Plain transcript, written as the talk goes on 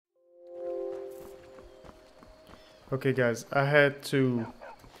Okay, guys, I had to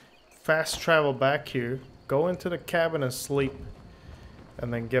fast travel back here, go into the cabin and sleep,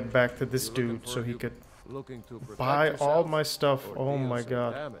 and then get back to this dude so he could buy all my stuff. Oh my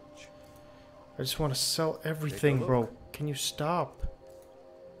god. I just want to sell everything, bro. Can you stop?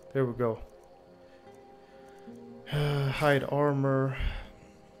 There we go. Hide armor.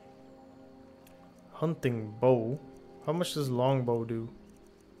 Hunting bow. How much does longbow do?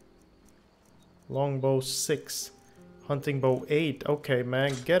 Longbow 6. Hunting bow 8. Okay,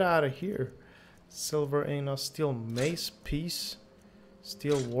 man, get out of here. Silver anal, steel mace piece.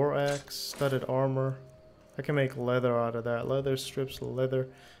 Steel war axe, studded armor. I can make leather out of that. Leather strips, leather.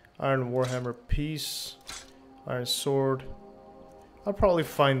 Iron warhammer piece. Iron sword. I'll probably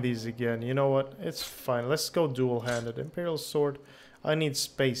find these again. You know what? It's fine. Let's go dual-handed. Imperial sword. I need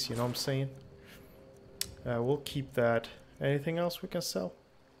space, you know what I'm saying? We'll keep that. Anything else we can sell?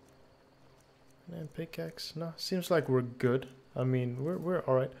 And pickaxe? No, seems like we're good. I mean, we're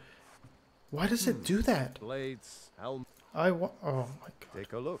alright. Why does it do that? Blades, helm. Oh my god.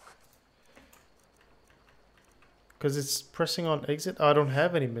 Take a look. Because it's pressing on exit? Oh, I don't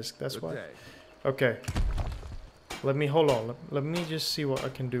have any misc, that's why. Okay. Let me, hold on. Let me just see what I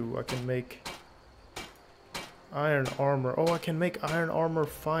can do. I can make iron armor. Oh, I can make iron armor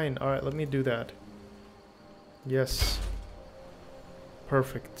fine. Alright, let me do that. Yes.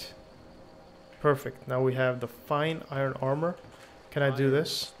 Perfect. Perfect. Now we have the fine iron armor. Can I do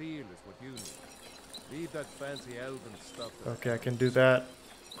this? Okay, I can do that.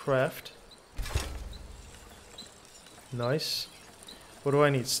 Craft. Nice. What do I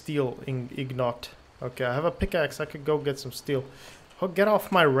need? Steel ignot. Okay, I have a pickaxe. I could go get some steel. Oh, get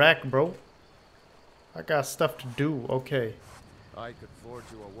off my rack, bro. I got stuff to do. Okay. I could forge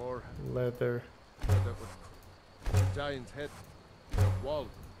you a war. Leather. Giant head. Wall.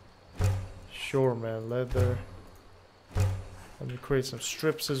 Sure, man. Leather. Let me create some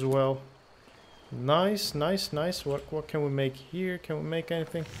strips as well. Nice, nice, nice. What can we make here? Can we make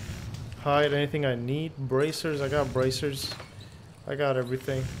anything? Hide, anything I need? Bracers. I got bracers. I got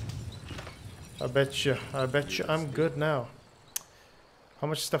everything. I bet you I'm good now. How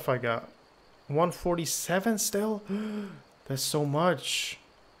much stuff I got? 147 still? That's so much.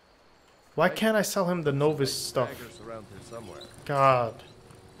 Why can't I sell him the novice stuff? God.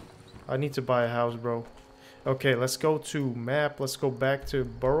 I need to buy a house, bro. Okay, let's go to map. Let's go back to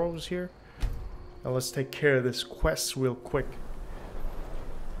burrows here. And let's take care of this quest real quick.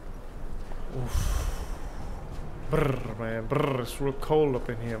 Oof. Brr, man. Brr, it's real cold up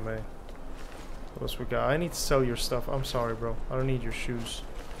in here, man. What else we got? I need to sell your stuff. I'm sorry, bro. I don't need your shoes.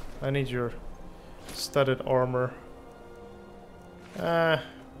 I need your studded armor.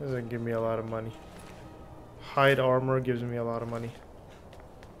 Doesn't give me a lot of money. Hide armor gives me a lot of money.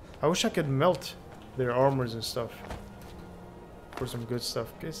 I wish I could melt their armors and stuff for some good stuff.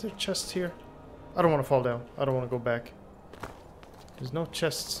 Is there chests here? I don't want to fall down. I don't want to go back. There's no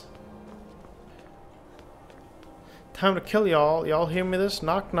chests. Time to kill y'all. Y'all hear me this?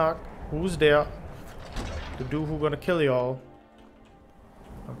 Knock knock. Who's there? The dude who gonna kill y'all.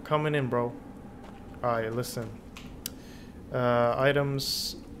 I'm coming in, bro. Alright, listen.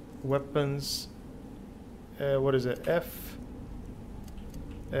 Items, weapons. What is it? F.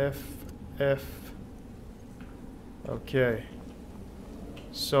 Okay.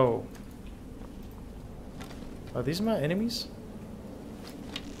 So. Are these my enemies?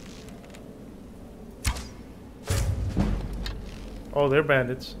 Oh, they're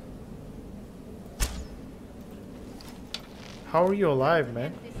bandits. How are you alive,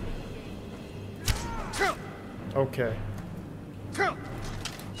 man? Okay.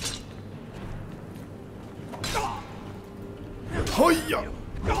 Hoya!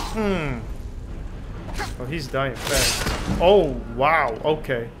 Oh, he's dying fast. Oh, wow.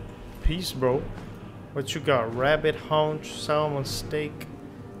 Okay. Peace, bro. What you got? Rabbit haunch, salmon steak.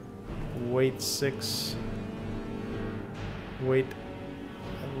 Weight 6. Weight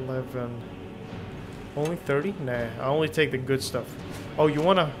 11. Only 30? Nah, I only take the good stuff. Oh, you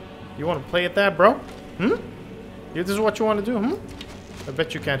wanna play at that, bro? This is what you wanna do, I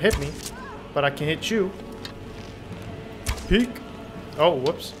bet you can't hit me, but I can hit you. Peek. Oh,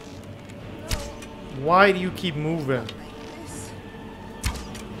 whoops. Why do you keep moving?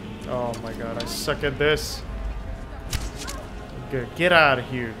 Oh my god, I suck at this. Good. Get out of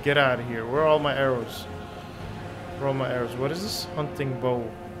here. Get out of here. Where are all my arrows? Where are all my arrows? What is this? Hunting bow.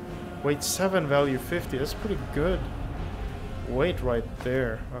 Weight 7, value 50. That's pretty good. Weight right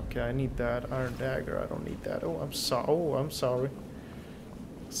there. Okay, I need that. Iron dagger. I don't need that. Oh, I'm sorry.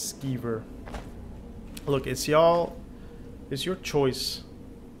 Skeever. Look, it's y'all. It's your choice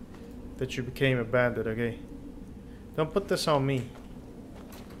that you became a bandit, okay? Don't put this on me.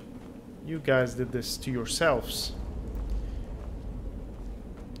 You guys did this to yourselves.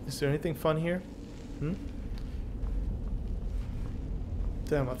 Is there anything fun here? Hmm?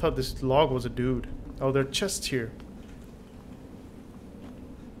 Damn, I thought this log was a dude. Oh, there are chests here.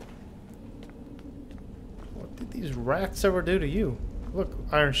 What did these rats ever do to you? Look,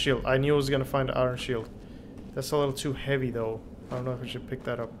 iron shield. I knew I was gonna find an iron shield. That's a little too heavy though. I don't know if I should pick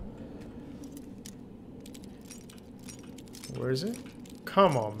that up. Where is it?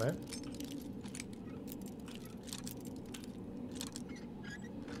 Come on, man.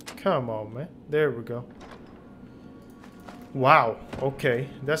 Come on, man. There we go. Wow. Okay,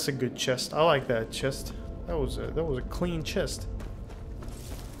 that's a good chest. I like that chest. That was a clean chest.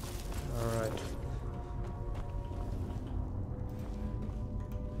 All right.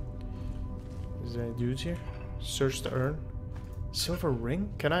 Is there any dudes here? Search the urn. Silver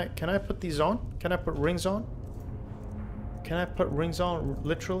ring? Can I put these on? Can I put rings on? Can I put rings on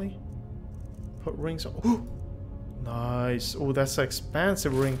literally? Put rings on. Ooh! Nice. Oh, that's an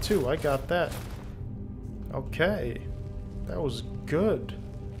expansive ring too. I got that. Okay. That was good.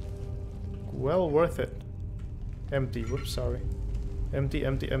 Well worth it. Empty. Whoops, sorry. Empty,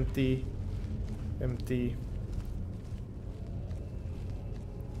 empty, empty. Empty.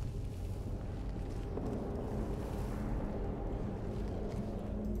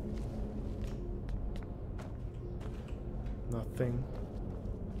 Nothing.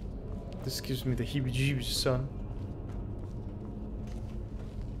 This gives me the heebie-jeebies, son.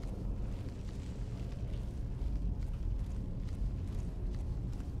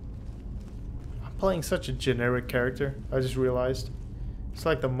 I'm playing such a generic character. I just realized. It's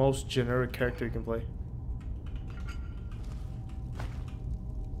like the most generic character you can play.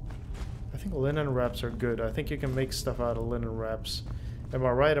 I think linen wraps are good. I think you can make stuff out of linen wraps. Am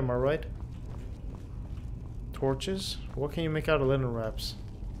I right? Am I right? Torches? What can you make out of linen wraps?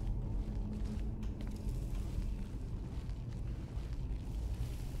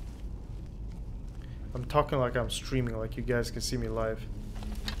 I'm talking like I'm streaming, like you guys can see me live.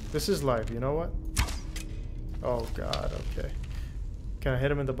 This is live, you know what? Oh god, okay. Can I hit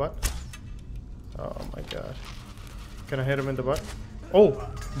him in the butt? Oh my god. Can I hit him in the butt? Oh!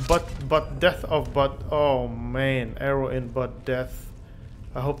 Butt, death of butt. Oh man, arrow in butt, death.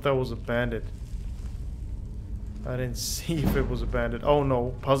 I hope that was a bandit. I didn't see if it was a bandit. Oh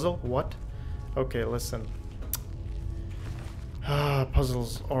no, puzzle? What? Okay, listen.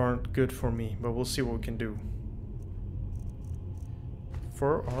 Puzzles aren't good for me, but we'll see what we can do.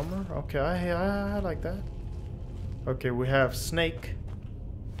 Fur armor? Okay, I like that. Okay, we have snake.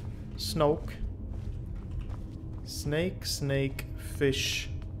 Snoke. Snake, snake, fish.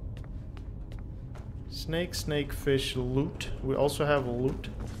 Snake, snake, fish, loot. We also have loot.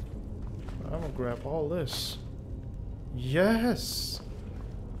 I'm gonna grab all this. Yes!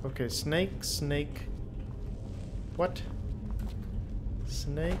 Okay, snake, snake. What?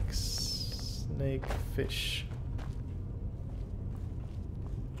 Snake, snake, fish.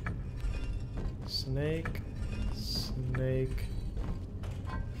 Snake, snake,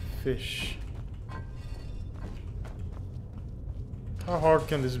 fish. How hard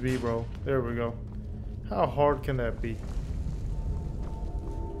can this be, bro? There we go. How hard can that be?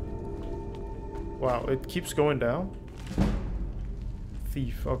 Wow, it keeps going down.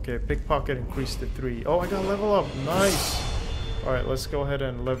 Thief. Okay, pickpocket increased to 3. Oh, I got level up. Nice. Alright, let's go ahead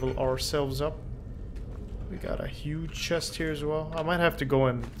and level ourselves up. We got a huge chest here as well. I might have to go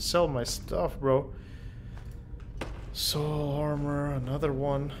and sell my stuff, bro. Soul armor, another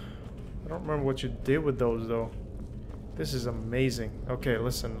one. I don't remember what you did with those, though. This is amazing. Okay,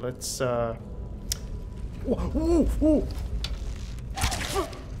 listen, let's, Ooh, ooh.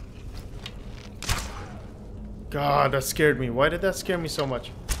 God, that scared me. Why did that scare me so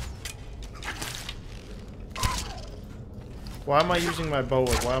much? Why am I using my bow?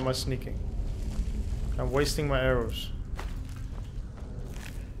 Why am I sneaking? I'm wasting my arrows.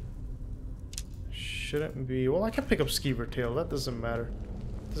 Shouldn't be... Well, I can pick up skeever tail. That doesn't matter.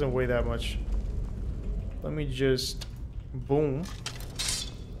 Doesn't weigh that much. Let me just... Boom.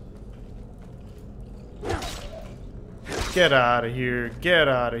 Get out of here. Get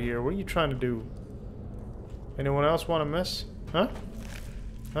out of here. What are you trying to do? Anyone else want to mess? Huh?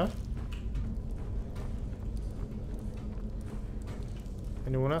 Huh?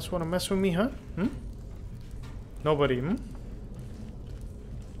 Anyone else want to mess with me, huh? Hmm? Nobody, hmm?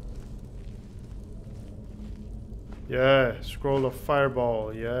 Yeah, scroll of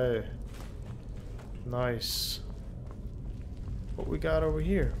fireball, yeah. Nice. What we got over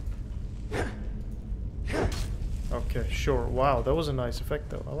here? Okay, sure. Wow, that was a nice effect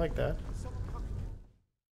though. I like that.